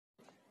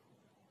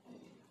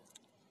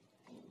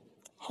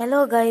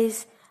Hello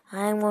guys,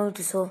 I am going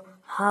to show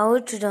how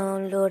to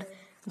download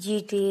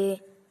GTA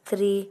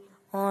 3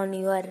 on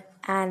your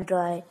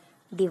Android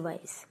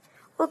device.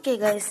 Okay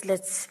guys,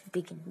 let's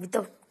begin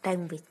without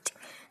time wasting.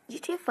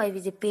 GTA 5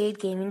 is a paid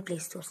game in Play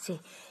Store.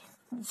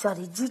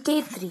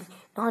 GTA 3,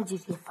 not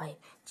GTA 5.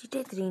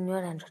 GTA 3 in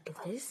your Android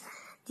device.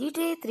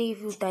 GTA 3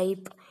 if you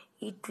type,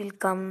 it will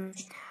come.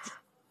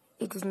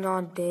 It is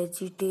not there.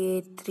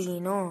 GTA 3,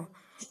 no.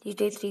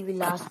 GTA 3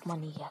 will ask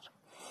money here.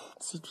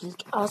 So it will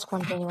ask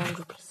 121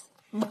 rupees.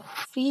 But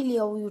freely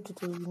how you to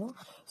do.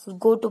 So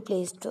go to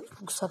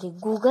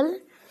Google,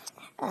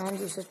 and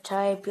you should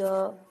type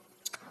what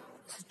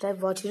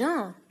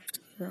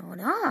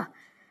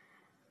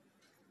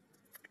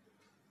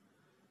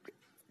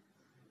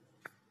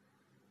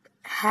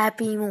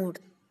happy mood.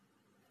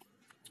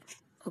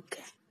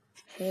 Okay,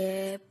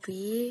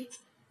 happy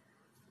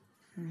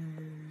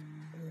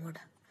mood.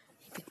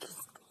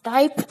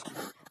 Type,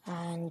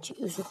 and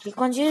you should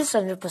click on this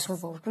 100%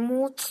 for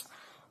modes.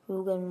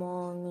 You can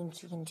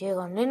means you can take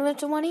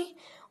unlimited money,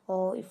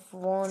 or if you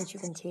want you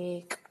can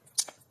take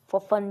for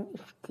fun.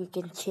 If you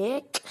can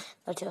check,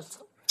 that's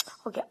also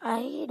okay.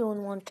 I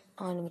don't want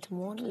unlimited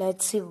mode.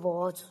 Let's see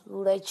what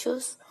would I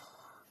choose.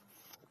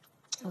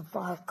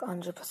 Work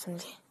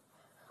 100%.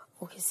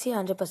 Okay, see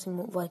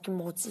 100% working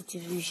mode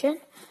situation.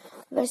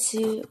 Let's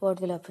see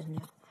what will happen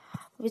here.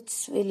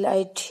 Which will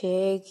I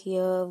take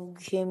here?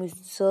 Game is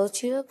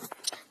search here.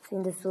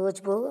 In the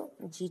search bar,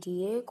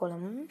 GTA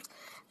column,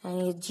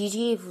 and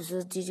GTA, if you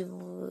search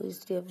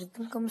GTA,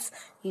 everything comes.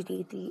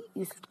 GTA 3,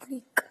 you should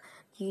click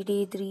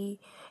GTA 3.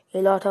 A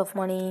lot of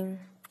money.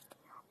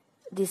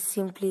 This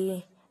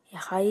simply a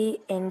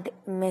high-end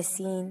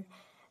machine,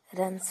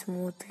 runs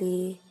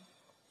smoothly,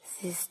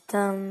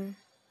 system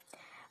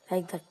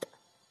like that.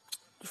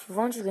 If you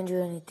want, you can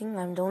do anything.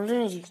 I'm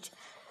downloading,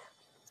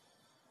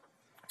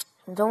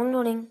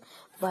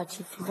 but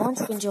if you want,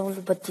 you can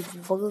download. But if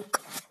you work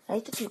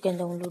like that, you can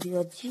download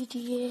your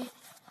GTA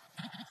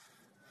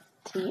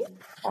 3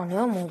 on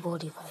your mobile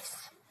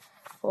device.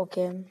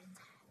 Okay,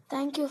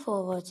 thank you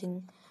for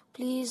watching.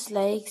 Please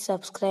like,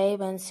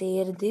 subscribe and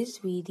share this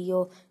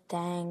video.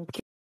 Thank you.